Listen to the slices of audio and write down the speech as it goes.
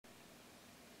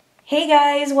Hey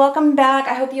guys, welcome back.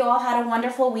 I hope you all had a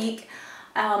wonderful week.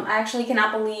 I actually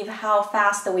cannot believe how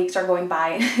fast the weeks are going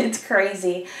by. It's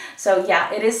crazy. So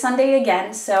yeah, it is Sunday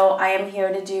again, so I am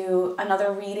here to do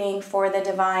another reading for the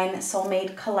Divine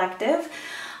Soulmate Collective.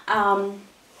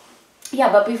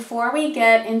 But before we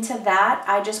get into that,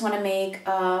 I just want to make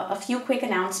a few quick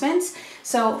announcements.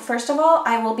 So first of all,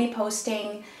 I will be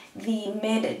posting the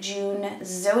mid-June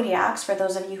zodiacs for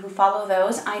those of you who follow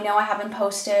those. I know I haven't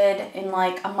posted in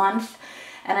like a month,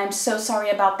 and I'm so sorry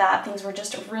about that. Things were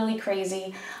just really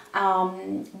crazy.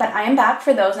 But I am back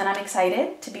for those, and I'm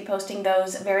excited to be posting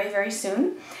those very, very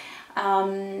soon.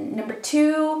 Number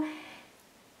two,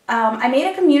 I made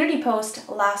a community post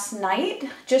last night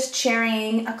just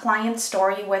sharing a client's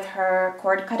story with her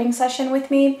cord cutting session with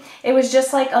me. It was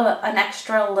just like an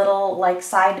extra little like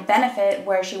side benefit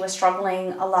where she was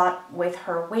struggling a lot with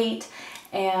her weight.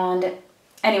 And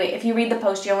anyway, if you read the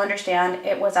post, you'll understand.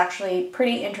 It was actually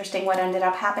pretty interesting what ended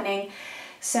up happening.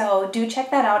 So do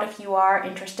check that out if you are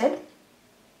interested.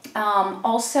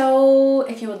 Also,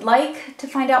 if you would like to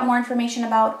find out more information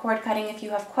about cord cutting, if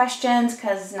you have questions,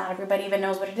 because not everybody even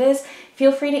knows what it is,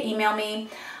 feel free to email me.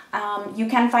 You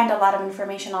can find a lot of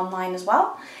information online as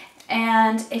well.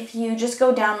 And if you just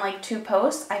go down like 2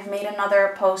 posts, I've made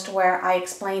another post where I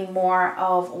explain more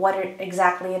of what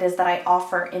exactly it is that I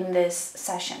offer in this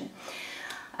session.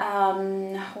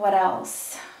 What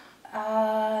else?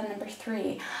 Number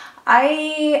 3,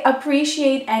 I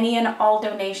appreciate any and all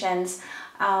donations.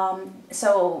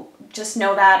 So just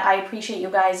know that I appreciate you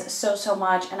guys so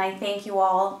much, and I thank you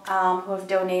all who have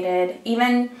donated,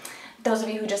 even those of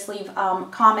you who just leave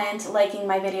comment, liking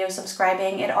my videos,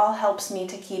 subscribing. It all helps me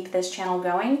to keep this channel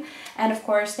going. And of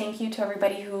course, thank you to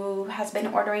everybody who has been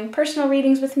ordering personal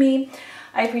readings with me.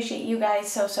 I appreciate you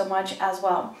guys so much as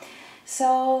well.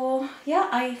 So yeah,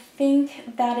 I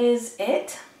think that is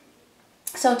it.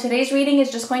 So today's reading is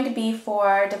just going to be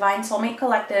for Divine Soulmate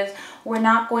Collective. We're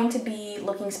not going to be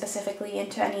looking specifically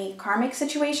into any karmic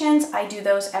situations. I do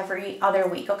those every other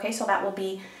week, okay? So that will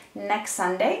be next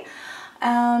Sunday.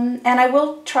 And I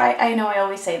will try, I know I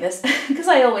always say this, because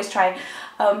I always try,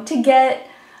 to get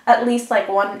at least like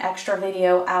 1 extra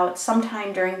video out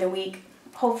sometime during the week.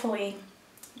 Hopefully,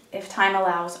 if time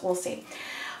allows, we'll see.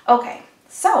 Okay,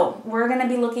 so we're going to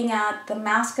be looking at the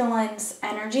masculine's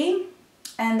energy.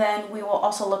 And then we will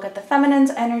also look at the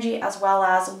feminine's energy as well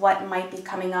as what might be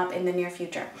coming up in the near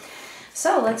future.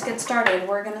 So let's get started.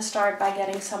 We're going to start by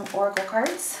getting some oracle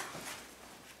cards.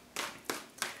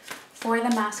 For the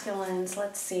masculines,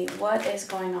 let's see what is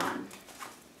going on.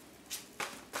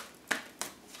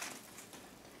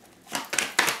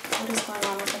 What is going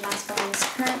on with the masculines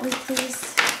currently,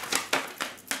 please?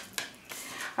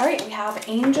 All right, we have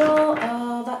Angel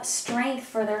of Strength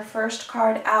for their first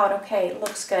card out. Okay,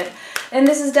 looks good. And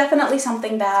this is definitely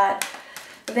something that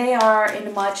they are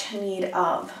in much need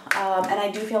of. And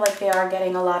I do feel like they are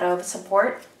getting a lot of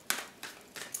support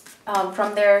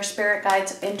from their spirit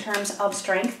guides in terms of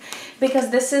strength, because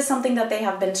this is something that they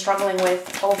have been struggling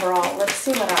with overall. Let's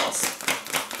see what else.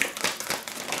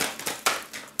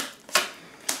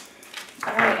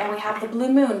 All right, and we have the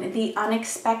blue moon, the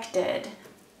unexpected.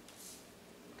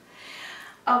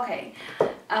 Okay,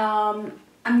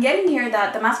 I'm getting here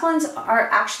that the masculines are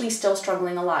actually still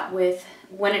struggling a lot with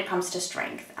when it comes to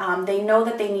strength. They know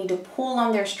that they need to pull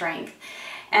on their strength.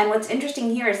 And what's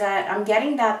interesting here is that I'm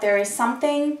getting that there is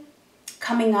something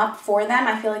coming up for them.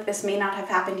 I feel like this may not have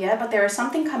happened yet, but there is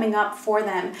something coming up for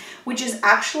them, which is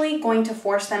actually going to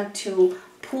force them to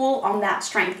pull on that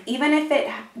strength. Even if it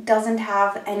doesn't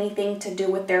have anything to do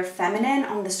with their feminine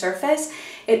on the surface,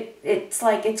 it's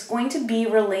like it's going to be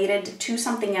related to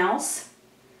something else.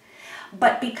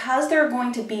 But because they're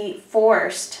going to be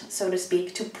forced, so to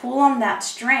speak, to pull on that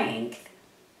strength,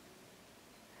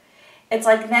 it's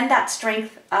like then that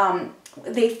strength,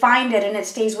 they find it and it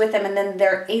stays with them, and then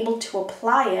they're able to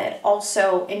apply it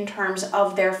also in terms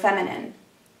of their feminine.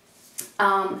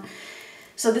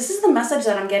 So this is the message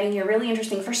that I'm getting here. Really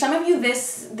interesting. For some of you,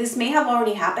 this may have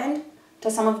already happened to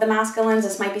some of the masculines.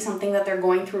 This might be something that they're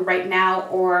going through right now,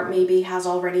 or maybe has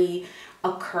already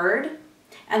occurred.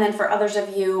 And then for others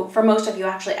of you, for most of you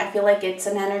actually, I feel like it's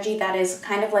an energy that is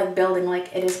kind of like building,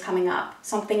 like it is coming up,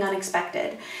 something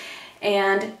unexpected.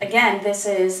 And again, this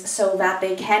is so that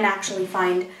they can actually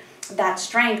find that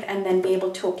strength and then be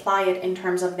able to apply it in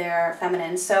terms of their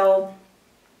feminine. So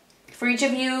for each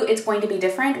of you, it's going to be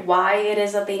different why it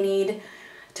is that they need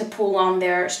to pull on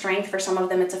their strength. For some of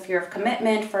them, it's a fear of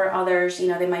commitment. For others, you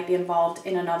know, they might be involved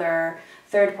in another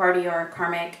third party or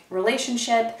karmic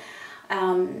relationship.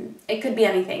 It could be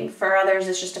anything. For others,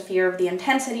 it's just a fear of the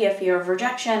intensity, a fear of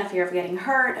rejection, a fear of getting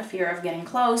hurt, a fear of getting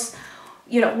close,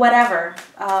 you know, whatever,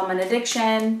 an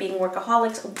addiction, being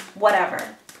workaholics,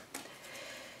 whatever.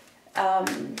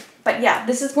 But yeah,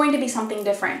 this is going to be something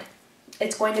different.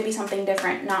 It's going to be something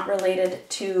different, not related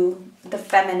to the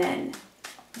feminine,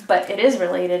 but it is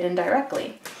related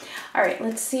indirectly. All right,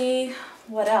 let's see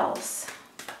what else.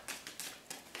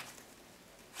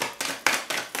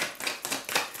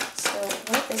 So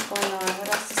what is going on? What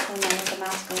else is going on with the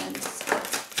masculines?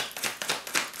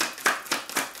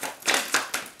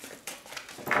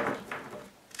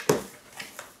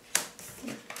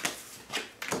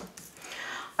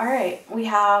 All right, we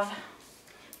have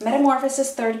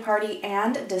metamorphosis, third party,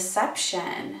 and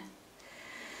deception.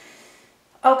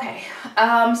 Okay,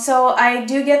 so I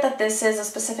do get that this is a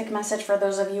specific message for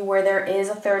those of you where there is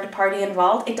a third party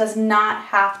involved. It does not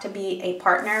have to be a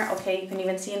partner, okay? You can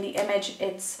even see in the image,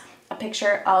 it's a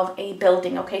picture of a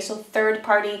building, okay? So third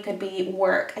party could be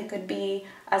work. It could be,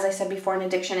 as I said before, an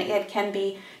addiction. It can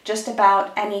be just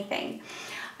about anything.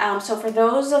 So for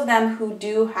those of them who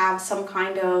do have some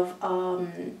kind of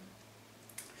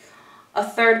a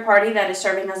third party that is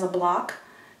serving as a block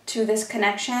to this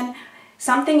connection,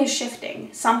 something is shifting.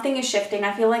 Something is shifting.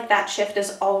 I feel like that shift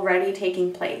is already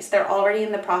taking place. They're already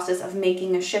in the process of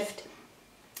making a shift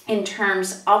in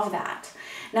terms of that.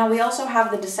 Now we also have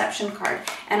the deception card,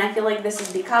 and I feel like this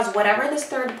is because whatever this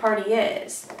third party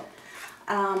is,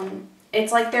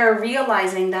 it's like they're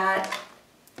realizing that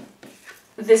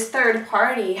this third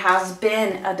party has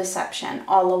been a deception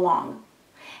all along.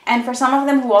 And for some of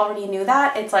them who already knew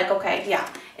that, it's like, okay, yeah,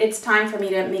 it's time for me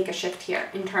to make a shift here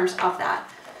in terms of that.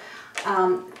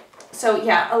 So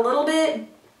yeah, a little bit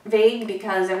vague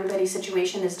because everybody's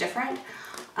situation is different.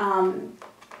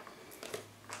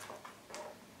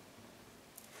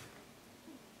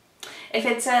 If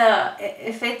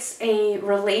it's a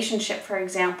relationship, for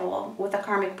example, with a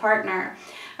karmic partner,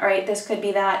 all right, this could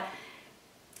be that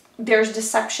there's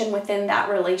deception within that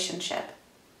relationship.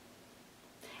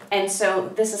 And so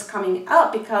this is coming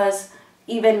up because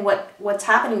even what's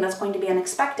happening that's going to be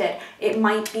unexpected, it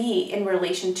might be in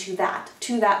relation to that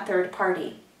third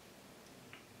party.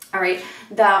 All right,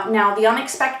 now the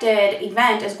unexpected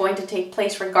event is going to take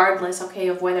place regardless, okay,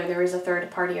 of whether there is a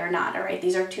third party or not. All right,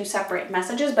 these are two separate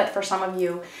messages, but for some of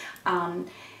you,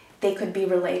 they could be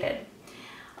related.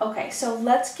 Okay, so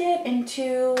let's get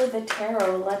into the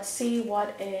tarot. Let's see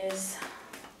what is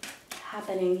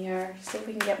happening here. See if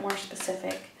we can get more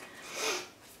specific.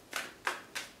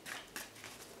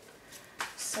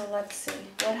 So let's see,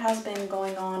 what has been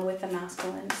going on with the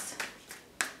masculines?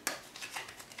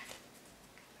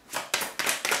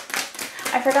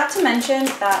 I forgot to mention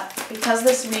that because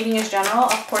this reading is general,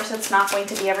 of course it's not going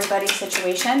to be everybody's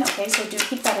situation, okay, so do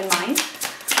keep that in mind.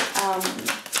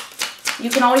 You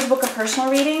can always book a personal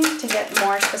reading to get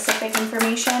more specific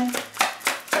information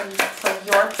for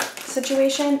your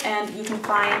situation, and you can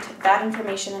find that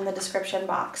information in the description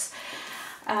box.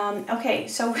 Okay,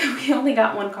 so we only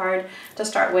got one card to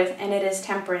start with, and it is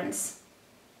Temperance.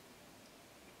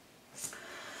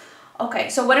 Okay,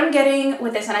 so what I'm getting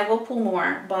with this, and I will pull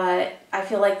more, but I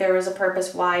feel like there is a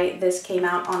purpose why this came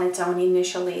out on its own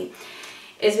initially,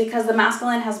 is because the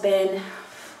masculine has been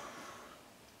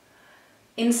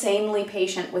insanely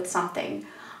patient with something,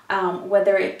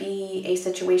 whether it be a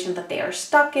situation that they are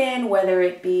stuck in, whether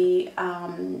it be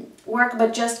work,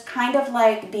 but just kind of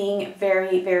like being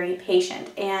very, very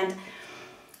patient. And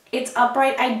it's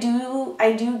upright. I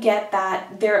do get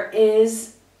that there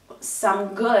is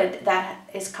some good that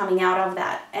is coming out of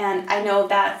that. And I know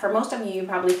that for most of you, you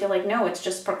probably feel like, no, it's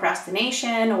just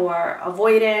procrastination or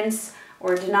avoidance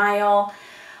or denial.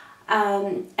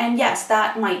 And yes,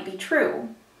 that might be true.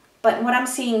 But what I'm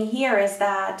seeing here is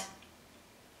that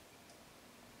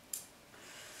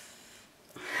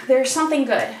there's something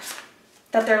good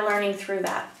that they're learning through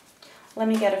that. Let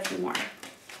me get a few more.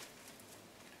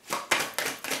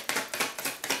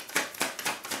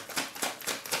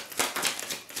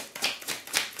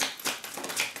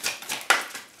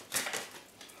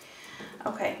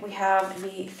 Okay, we have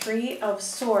the Three of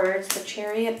Swords, the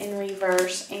Chariot in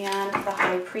reverse, and the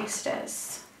High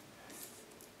Priestess.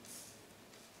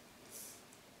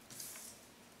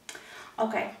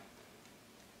 Okay.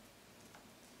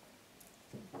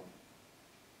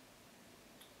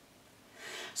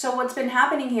 So what's been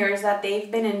happening here is that they've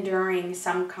been enduring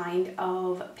some kind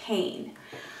of pain.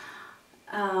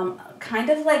 Kind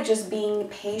of like just being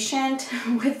patient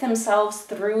with themselves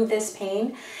through this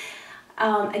pain.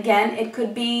 Again, it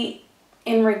could be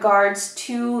in regards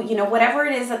to, you know, whatever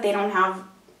it is that they don't have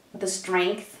the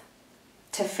strength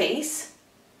to face.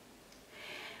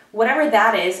 Whatever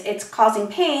that is, it's causing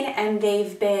pain, and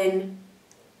they've been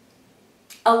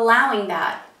allowing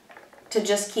that to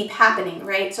just keep happening,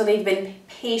 right? So they've been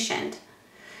patient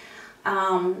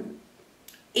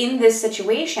in this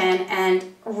situation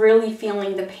and really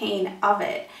feeling the pain of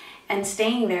it and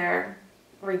staying there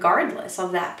regardless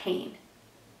of that pain,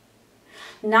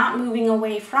 not moving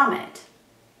away from it.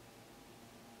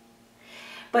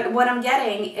 But what I'm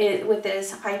getting is, with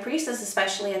this High Priestess,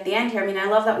 especially at the end here, I mean, I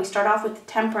love that we start off with the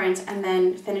Temperance and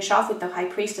then finish off with the High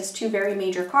Priestess, two very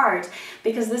major cards,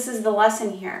 because this is the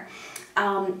lesson here.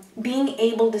 Being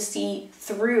able to see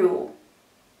through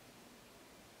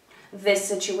this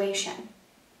situation.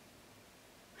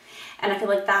 And I feel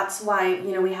like that's why,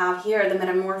 you know, we have here the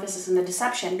metamorphosis and the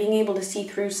deception, being able to see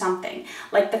through something.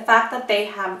 Like the fact that they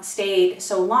have stayed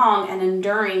so long and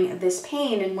enduring this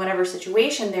pain in whatever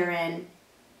situation they're in,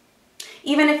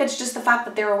 even if it's just the fact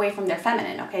that they're away from their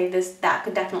feminine, okay, that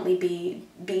could definitely be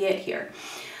it here.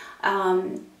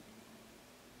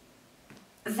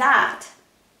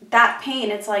 That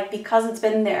pain, it's like, because it's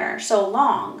been there so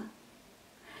long,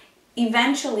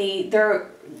 eventually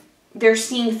they're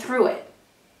seeing through it,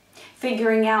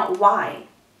 figuring out why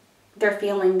they're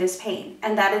feeling this pain,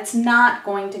 and that it's not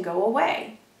going to go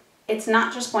away. It's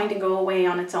not just going to go away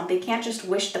on its own. They can't just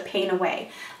wish the pain away.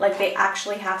 Like, they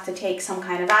actually have to take some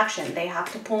kind of action. They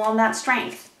have to pull on that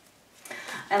strength.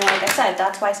 And like I said,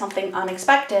 that's why something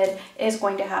unexpected is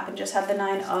going to happen. Just had the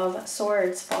 9 of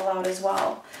Swords fall out as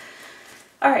well.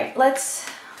 All right, let's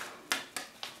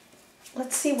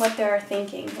see what they're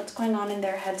thinking. What's going on in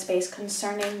their headspace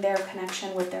concerning their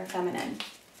connection with their feminine.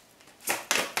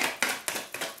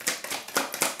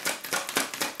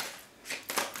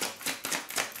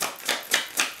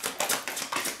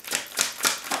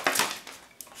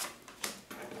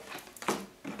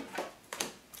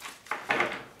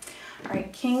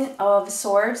 King of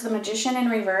Swords, the Magician in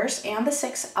reverse, and the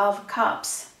 6 of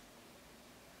Cups.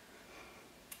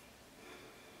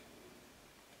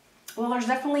 Well, there's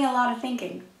definitely a lot of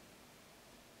thinking.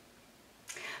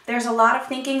 There's a lot of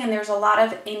thinking, and there's a lot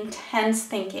of intense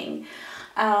thinking.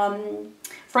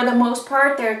 For the most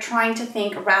part, they're trying to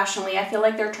think rationally. I feel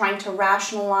like they're trying to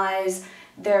rationalize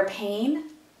their pain,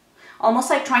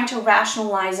 almost like trying to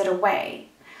rationalize it away.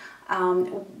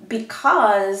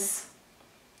 Because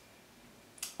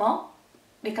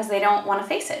they don't want to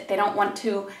face it. They don't want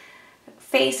to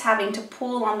face having to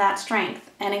pull on that strength.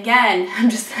 And again,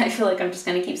 I feel like I'm just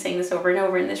going to keep saying this over and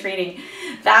over in this reading.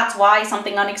 That's why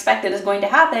something unexpected is going to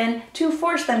happen, to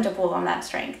force them to pull on that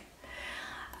strength.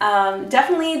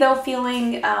 Definitely, though,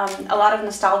 feeling a lot of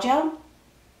nostalgia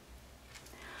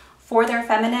for their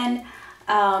feminine.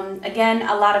 Again,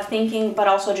 a lot of thinking, but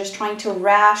also just trying to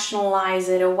rationalize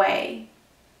it away.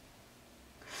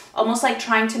 Almost like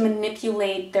trying to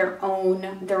manipulate their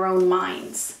own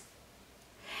minds.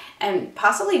 And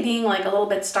possibly being like a little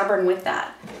bit stubborn with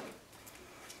that.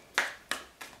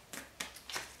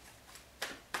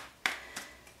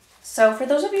 So for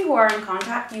those of you who are in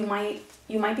contact, you might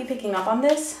be picking up on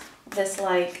this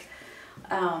like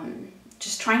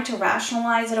just trying to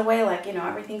rationalize it away, like, you know,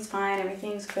 everything's fine,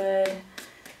 everything's good.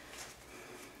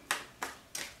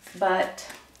 But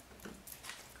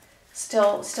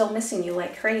still missing you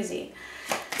like crazy.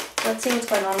 Let's see what's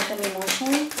going on with them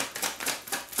emotionally.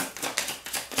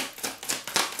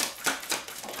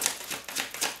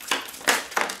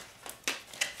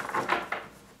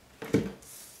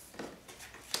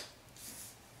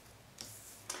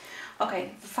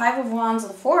 Okay, the 5 of Wands,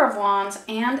 the 4 of Wands,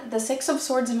 and the 6 of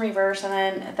Swords in reverse, and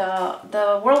then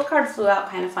the World card flew out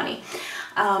kind of funny,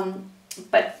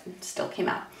 but still came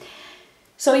out.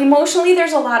 So emotionally,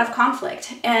 there's a lot of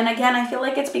conflict. And again, I feel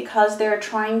like it's because they're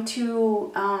trying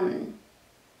to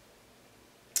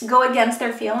go against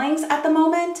their feelings at the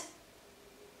moment.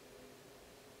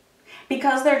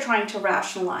 Because they're trying to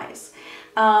rationalize.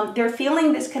 They're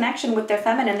feeling this connection with their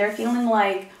feminine. They're feeling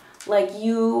like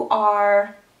you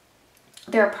are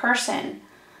their person.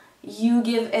 You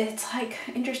give, it's like,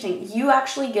 interesting, you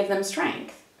actually give them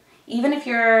strength. Even if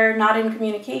you're not in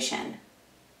communication.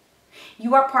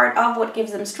 You are part of what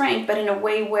gives them strength, but in a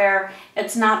way where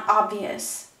it's not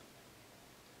obvious.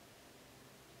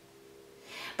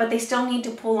 But they still need to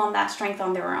pull on that strength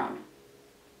on their own.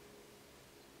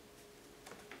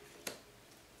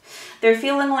 They're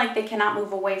feeling like they cannot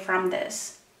move away from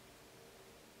this.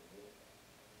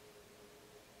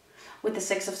 With the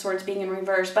 6 of Swords being in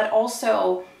reverse, but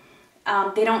also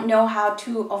they don't know how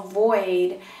to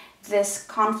avoid this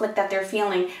conflict that they're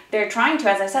feeling. They're trying to,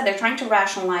 as I said, they're trying to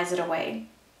rationalize it away.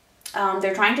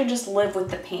 They're trying to just live with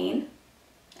the pain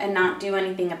and not do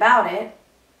anything about it.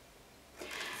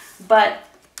 But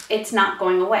it's not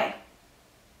going away.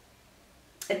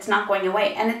 It's not going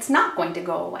away, and it's not going to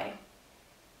go away.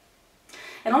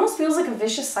 It almost feels like a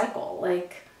vicious cycle,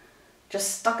 like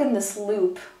just stuck in this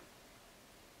loop.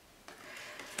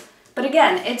 But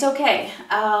again, it's okay.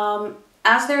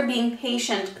 As they're being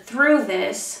patient through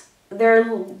this,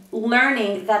 they're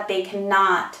learning that they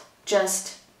cannot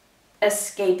just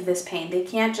escape this pain. They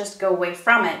can't just go away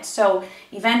from it. So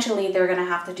eventually they're going to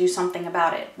have to do something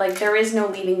about it. Like, there is no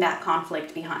leaving that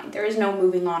conflict behind. There is no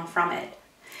moving on from it.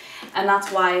 And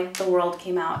that's why the world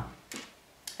came out.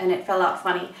 And it fell out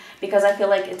funny, because I feel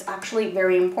like it's actually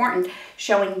very important,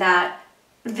 showing that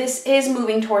this is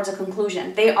moving towards a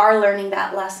conclusion. They are learning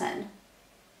that lesson.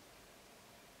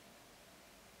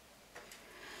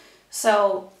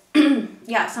 So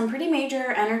yeah, some pretty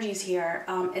major energies here,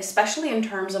 especially in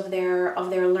terms of their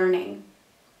learning.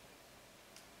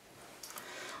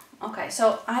 Okay,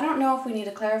 so I don't know if we need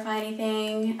to clarify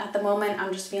anything at the moment.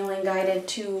 I'm just feeling guided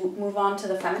to move on to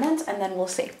the feminines, and then we'll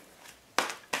see.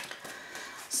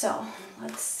 So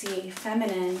let's see,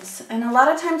 feminines. And a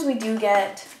lot of times we do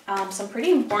get some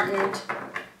pretty important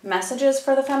messages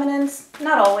for the feminines.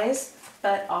 Not always,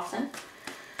 but often.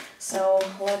 So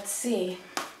let's see.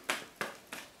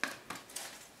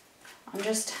 I'm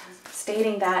just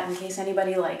stating that in case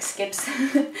anybody like skips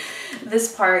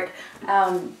this part,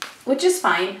 which is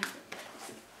fine.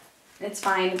 It's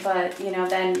fine, but you know,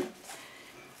 then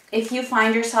if you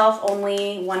find yourself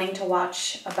only wanting to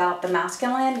watch about the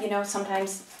masculine, you know,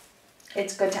 sometimes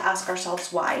it's good to ask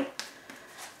ourselves why.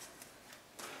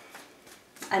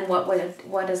 And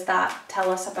what does that tell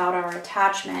us about our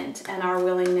attachment and our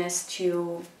willingness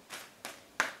to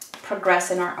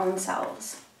progress in our own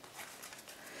selves?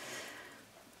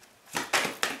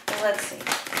 Let's see.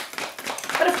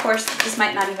 But of course, this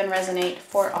might not even resonate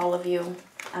for all of you,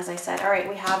 as I said. All right,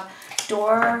 we have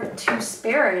Door to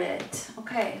Spirit.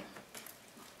 Okay.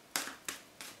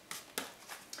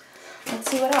 Let's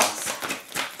see what else.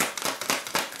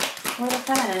 For the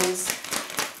feminines.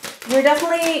 You're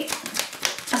definitely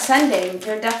ascending.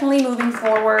 You're definitely moving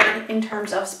forward in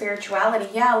terms of spirituality.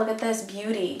 Yeah, look at this.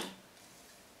 Beauty.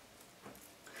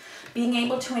 Being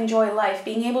able to enjoy life,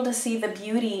 being able to see the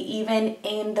beauty even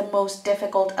in the most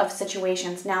difficult of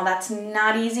situations. Now, that's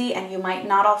not easy, and you might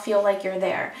not all feel like you're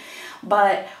there.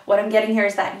 But what I'm getting here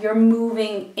is that you're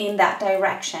moving in that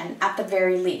direction at the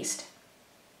very least.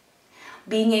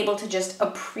 Being able to just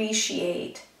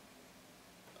appreciate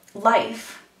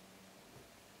life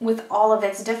with all of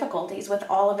its difficulties, with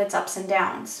all of its ups and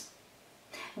downs.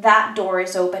 That door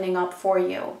is opening up for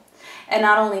you. And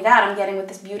not only that, I'm getting with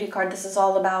this beauty card, this is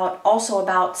also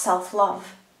about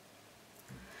self-love.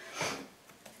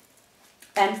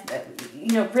 And,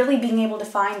 you know, really being able to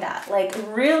find that, like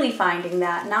really finding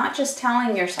that, not just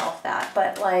telling yourself that,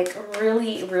 but like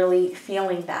really, really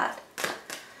feeling that.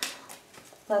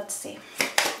 Let's see.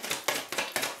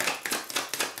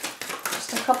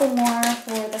 Just a couple more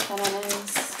for the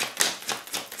feminines.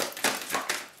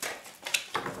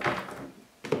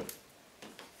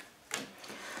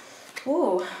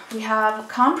 Ooh, we have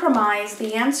compromise.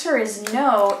 The answer is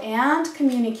no, and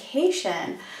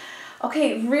communication.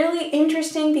 Okay, really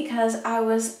interesting, because I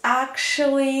was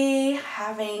actually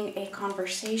having a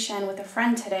conversation with a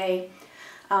friend today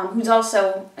who's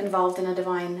also involved in a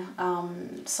divine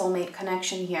soulmate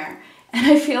connection here. And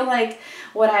I feel like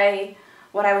what I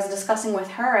was discussing with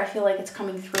her, I feel like it's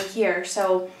coming through here.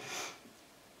 So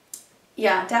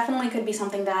yeah, definitely could be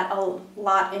something that a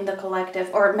lot in the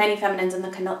collective, or many feminines in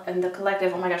the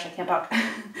collective, oh my gosh, I can't talk,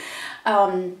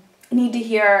 need to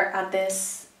hear at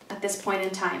this point in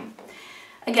time.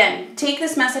 Again, take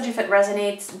this message if it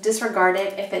resonates, disregard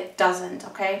it if it doesn't,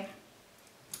 okay?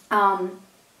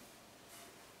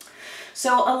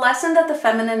 So a lesson that the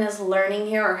feminine is learning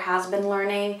here, or has been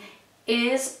learning,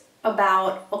 is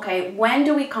about, okay, when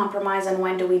do we compromise and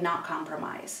when do we not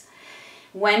compromise?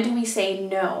 When do we say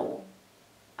no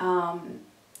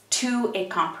to a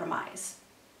compromise?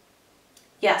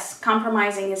 Yes,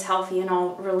 compromising is healthy in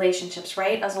all relationships,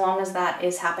 right? As long as that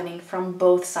is happening from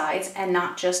both sides and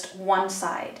not just one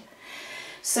side.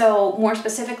 So more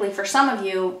specifically for some of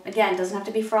you, again, doesn't have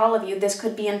to be for all of you, this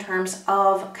could be in terms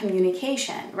of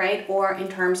communication, right? Or in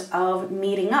terms of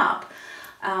meeting up,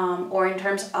 or in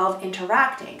terms of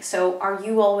interacting. So are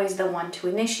you always the one to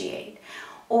initiate?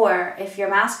 Or if your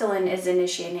masculine is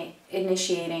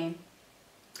initiating,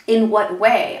 in what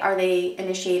way are they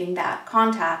initiating that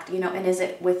contact, you know, and is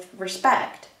it with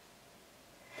respect?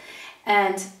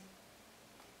 And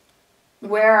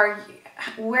where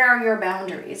are your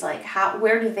boundaries? Like,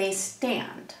 where do they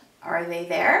stand? Are they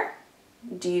there?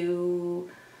 Do you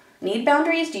need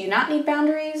boundaries? Do you not need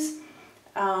boundaries?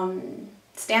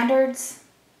 Standards?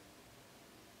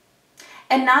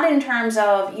 And not in terms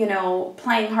of, you know,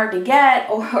 playing hard to get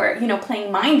or, you know,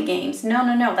 playing mind games. No,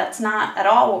 no, no, that's not at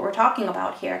all what we're talking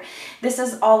about here. This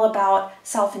is all about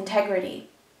self-integrity.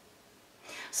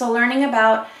 So learning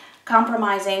about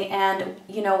compromising and,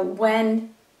 you know,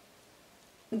 when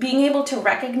being able to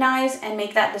recognize and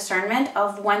make that discernment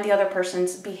of when the other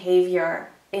person's behavior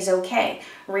is okay,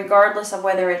 regardless of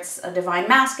whether it's a divine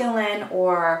masculine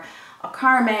or a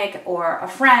karmic or a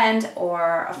friend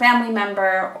or a family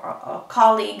member or a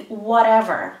colleague,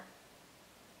 whatever.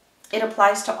 It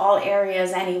applies to all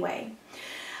areas anyway.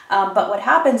 But what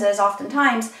happens is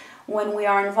oftentimes when we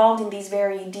are involved in these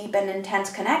very deep and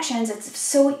intense connections, it's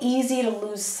so easy to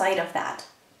lose sight of that.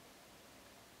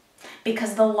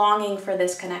 Because the longing for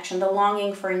this connection, the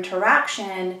longing for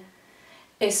interaction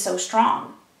is so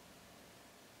strong.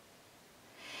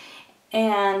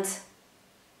 And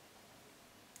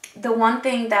the one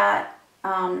thing that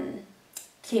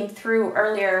came through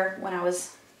earlier when I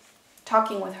was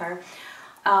talking with her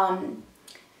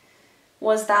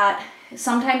was that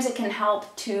sometimes it can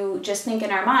help to just think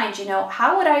in our minds, you know,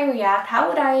 how would I react? How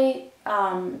would I,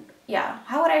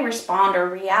 how would I respond or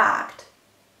react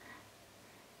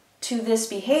to this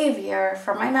behavior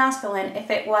from my masculine if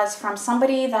it was from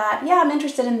somebody that, yeah, I'm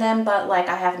interested in them, but like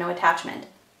I have no attachment?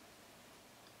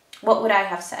 What would I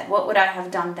have said? What would I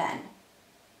have done then?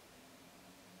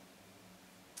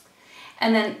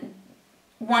 And then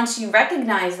once you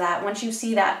recognize that, once you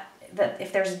see that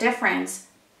if there's a difference,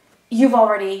 you've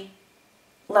already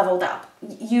leveled up.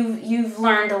 You've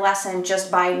learned a lesson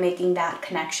just by making that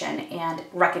connection and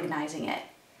recognizing it.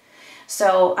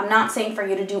 So I'm not saying for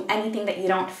you to do anything that you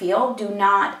don't feel. Do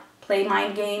not play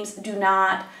mind games. Do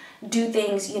not do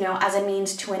things, you know, as a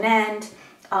means to an end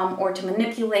or to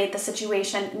manipulate the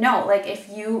situation. No, like if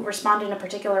you respond in a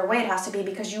particular way, it has to be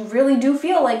because you really do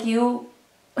feel like you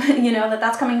know,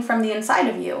 that's coming from the inside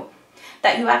of you.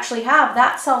 That you actually have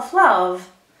that self-love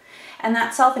and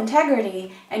that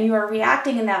self-integrity, and you are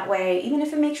reacting in that way, even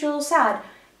if it makes you a little sad,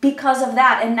 because of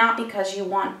that and not because you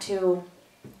want to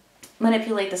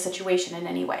manipulate the situation in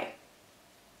any way.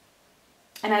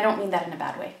 And I don't mean that in a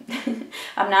bad way.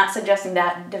 I'm not suggesting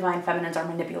that divine feminines are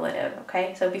manipulative,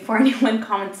 okay? So before anyone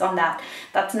comments on that,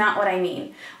 that's not what I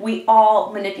mean. We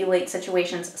all manipulate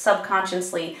situations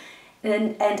subconsciously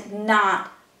and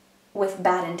not with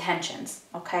bad intentions,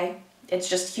 okay? It's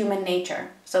just human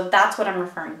nature. So that's what I'm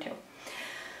referring to.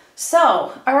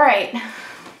 So, all right,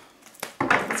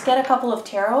 let's get a couple of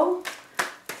tarot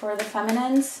for the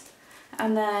feminines,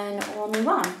 and then we'll move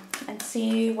on and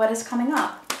see what is coming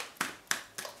up.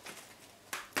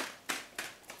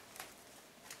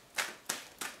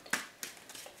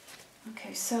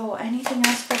 Okay, so anything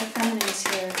else for the feminines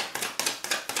here?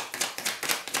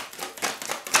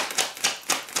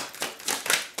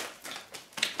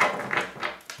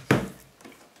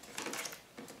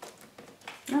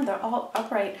 No, they're all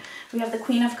upright. We have the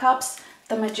Queen of Cups,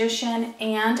 the Magician,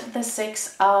 and the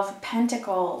Six of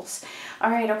Pentacles. All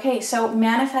right, okay, so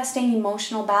manifesting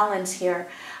emotional balance here.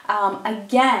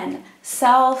 Again,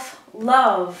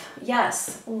 self-love.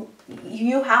 Yes,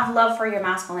 you have love for your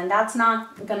masculine. That's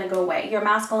not going to go away. Your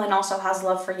masculine also has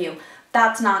love for you.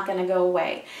 That's not going to go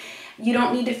away. You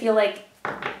don't need to feel like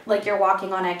you're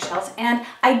walking on eggshells. And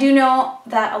I do know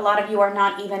that a lot of you are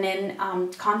not even in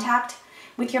contact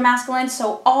with your masculine.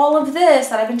 So all of this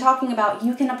that I've been talking about,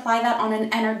 you can apply that on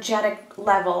an energetic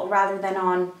level rather than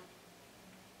on,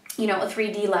 you know, a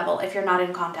 3D level if you're not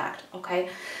in contact, okay?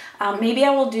 Maybe I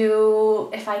will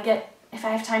do, if I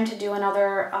have time to do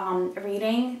another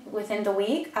reading within the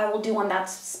week, I will do one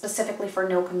that's specifically for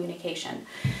no communication.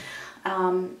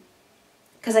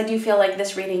 Because I do feel like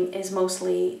this reading is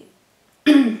mostly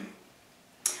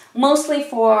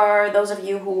for those of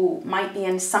you who might be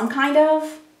in some kind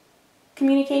of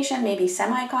communication, maybe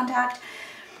semi-contact.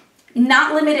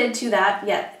 Not limited to that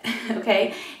yet,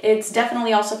 okay? It's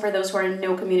definitely also for those who are in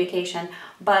no communication,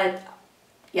 but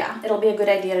yeah, it'll be a good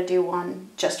idea to do one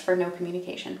just for no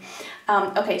communication.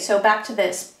 Okay, so back to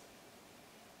this.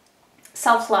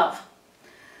 Self-love.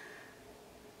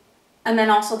 And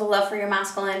then also the love for your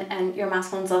masculine and your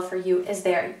masculine's love for you is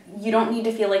there. You don't need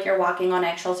to feel like you're walking on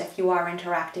eggshells if you are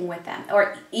interacting with them.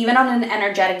 Or even on an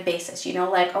energetic basis, you know,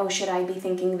 like, oh, should I be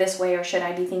thinking this way or should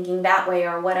I be thinking that way,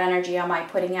 or what energy am I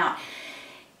putting out?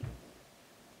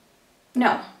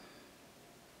 No.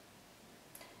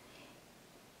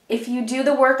 If you do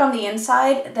the work on the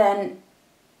inside, then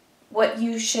what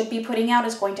you should be putting out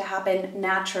is going to happen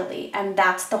naturally. And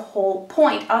that's the whole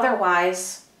point.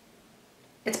 Otherwise,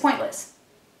 it's pointless.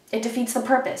 It defeats the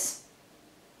purpose.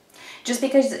 Just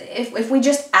because if we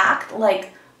just act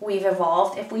like we've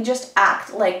evolved, if we just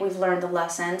act like we've learned the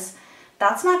lessons,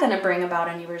 that's not going to bring about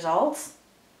any results.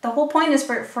 The whole point is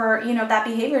for you know, that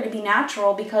behavior to be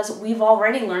natural, because we've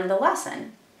already learned the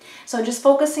lesson. So just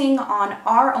focusing on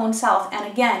our own self.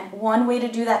 And again, one way to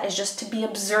do that is just to be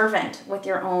observant with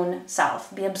your own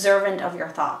self. Be observant of your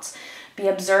thoughts. Be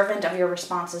observant of your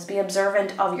responses. Be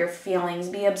observant of your feelings.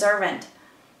 Be observant.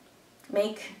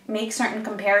 Make certain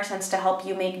comparisons to help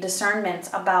you make discernments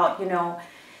about, you know,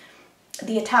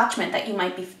 the attachment that you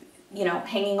might be, you know,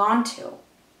 hanging on to.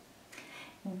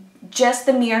 Just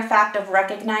the mere fact of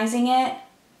recognizing it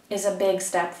is a big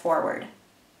step forward.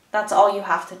 That's all you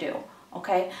have to do,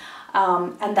 okay?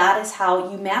 And that is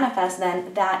how you manifest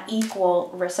then that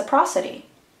equal reciprocity,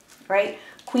 right?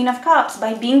 Queen of Cups,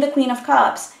 by being the Queen of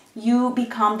Cups, you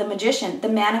become the magician, the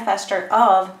manifester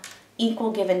of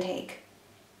equal give and take.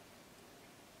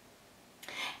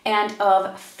 And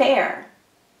of fair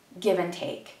give and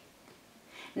take.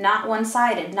 Not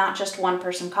one-sided, not just one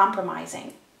person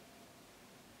compromising.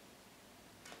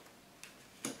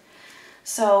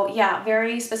 So yeah,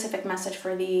 very specific message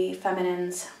for the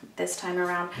feminines this time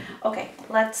around. Okay,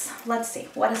 let's see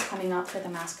what is coming up for the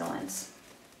masculines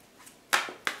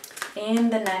in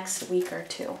the next week or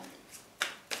two.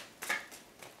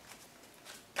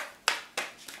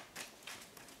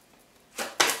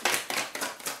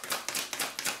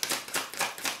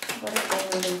 What are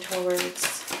they moving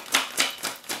towards?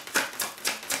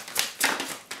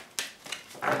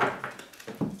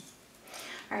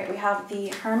 All right, we have the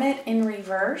Hermit in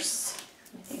reverse.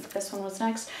 I think this one was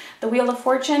next. The Wheel of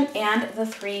Fortune and the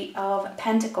Three of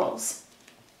Pentacles.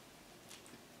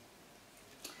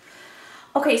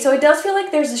 Okay, so it does feel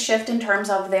like there's a shift in terms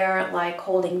of their like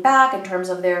holding back, in terms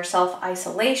of their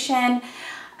self-isolation.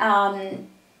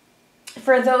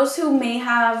 For those who may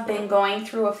have been going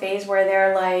through a phase where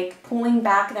they're like pulling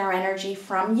back their energy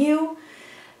from you,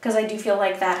 because I do feel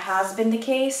like that has been the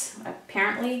case,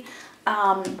 apparently,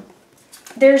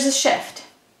 there's a shift.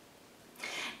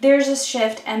 There's a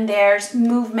shift, and there's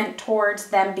movement towards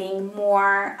them being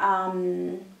more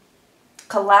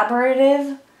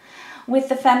collaborative with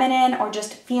the feminine, or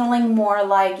just feeling more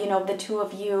like, you know, the two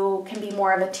of you can be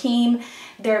more of a team.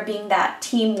 There being that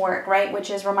teamwork, right? Which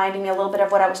is reminding me a little bit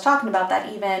of what I was talking about,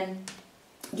 that even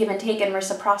give and take and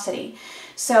reciprocity.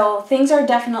 So things are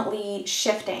definitely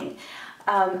shifting.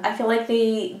 I feel like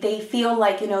they feel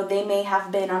like, you know, they may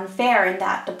have been unfair in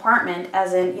that department,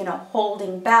 as in, you know,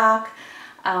 holding back,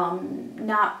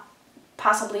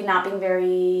 possibly not being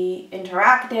very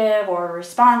interactive or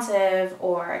responsive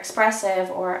or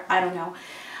expressive, or I don't know.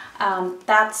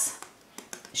 That's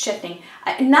shifting.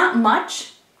 Not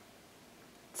much.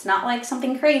 It's not like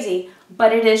something crazy,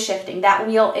 but it is shifting. That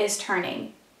wheel is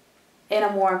turning in a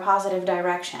more positive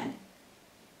direction.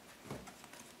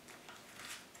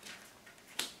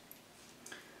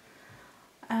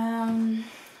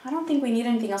 I don't think we need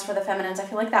anything else for the feminines. I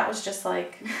feel like that was just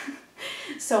like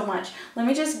so much. Let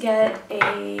me just get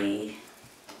a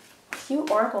few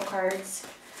oracle cards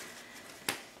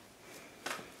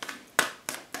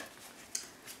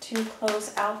to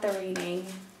close out the reading.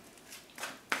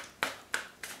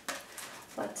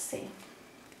 Let's see.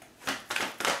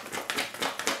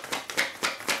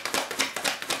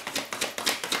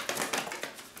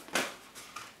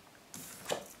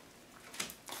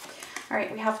 All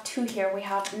right, we have two here. We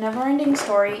have Never-Ending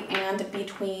Story and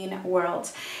Between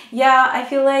Worlds. Yeah, I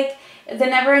feel like the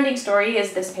never-ending story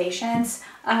is this patience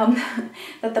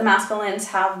that the masculines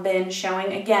have been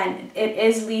showing. Again, it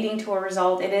is leading to a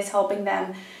result. It is helping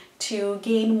them to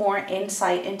gain more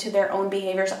insight into their own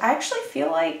behaviors. I actually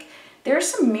feel like there's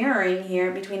some mirroring here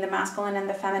between the masculine and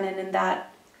the feminine in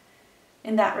that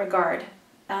regard.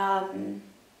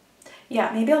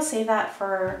 Yeah, maybe I'll save that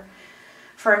for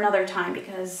another time,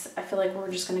 because I feel like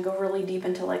we're just going to go really deep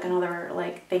into like another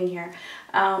like thing here.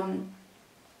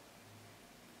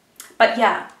 But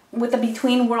yeah, with the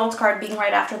Between Worlds card being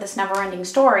right after this never-ending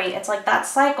story, it's like that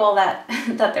cycle that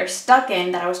they're stuck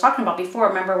in, that I was talking about before.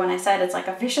 Remember when I said it's like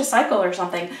a vicious cycle or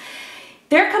something?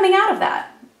 They're coming out of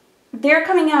that. They're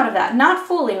coming out of that. Not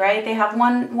fully, right? They have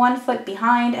one foot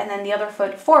behind and then the other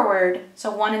foot forward. So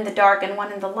one in the dark and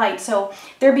one in the light. So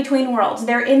they're between worlds.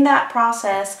 They're in that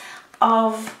process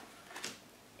of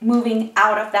moving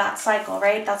out of that cycle,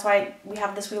 right? That's why we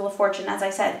have this Wheel of Fortune, as I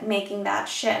said, making that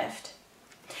shift.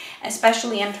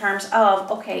 Especially in terms of,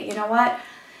 okay, you know what?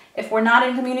 If we're not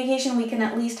in communication, we can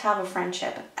at least have a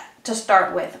friendship to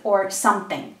start with, or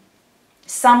something.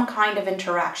 Some kind of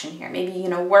interaction here. Maybe, you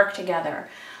know, work together,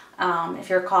 if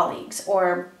you're colleagues,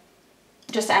 or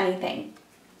just anything.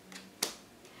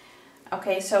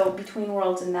 Okay, so Between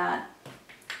Worlds in that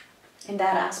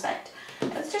aspect.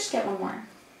 Let's just get one more.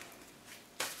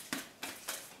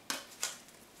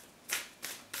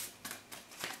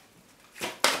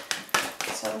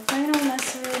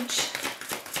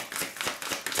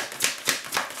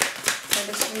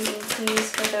 for this reading,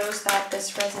 please, for those that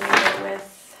this resonated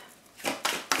with.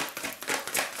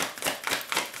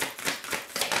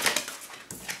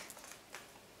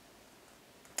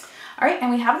 All right,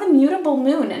 and we have the mutable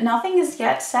moon. Nothing is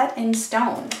yet set in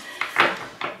stone.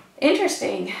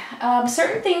 Interesting.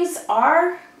 Certain things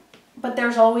are, but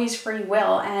there's always free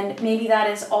will, and maybe that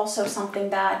is also something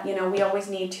that, you know, we always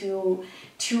need to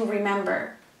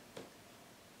remember.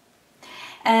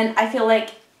 And I feel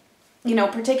like, you know,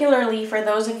 particularly for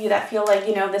those of you that feel like,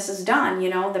 you know, this is done, you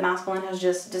know, the masculine has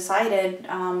just decided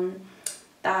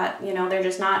that, you know, they're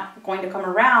just not going to come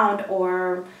around,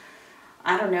 or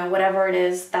I don't know, whatever it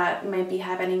is that might be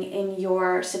happening in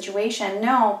your situation.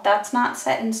 No, that's not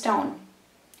set in stone.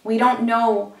 We don't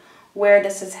know where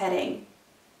this is heading.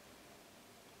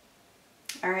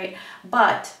 All right,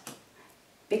 but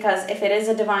because if it is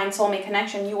a divine soulmate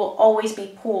connection, you will always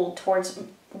be pulled towards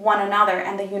one another,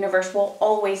 and the universe will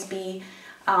always be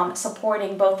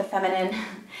supporting both the feminine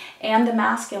and the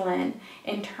masculine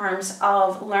in terms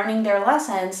of learning their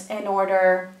lessons in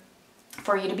order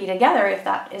for you to be together, if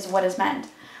that is what is meant.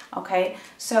 Okay,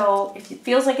 so if it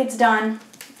feels like it's done,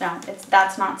 no,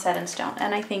 that's not set in stone.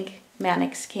 And I think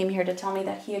Mannix came here to tell me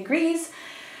that he agrees.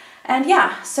 And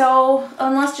yeah, so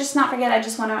let's just not forget, I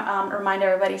just want to remind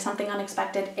everybody, something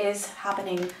unexpected is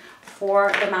happening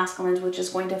for the masculines, which is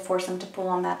going to force them to pull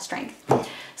on that strength.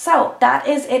 So that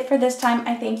is it for this time.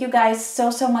 I thank you guys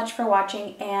so much for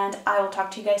watching, and I will talk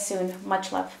to you guys soon.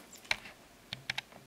 Much love.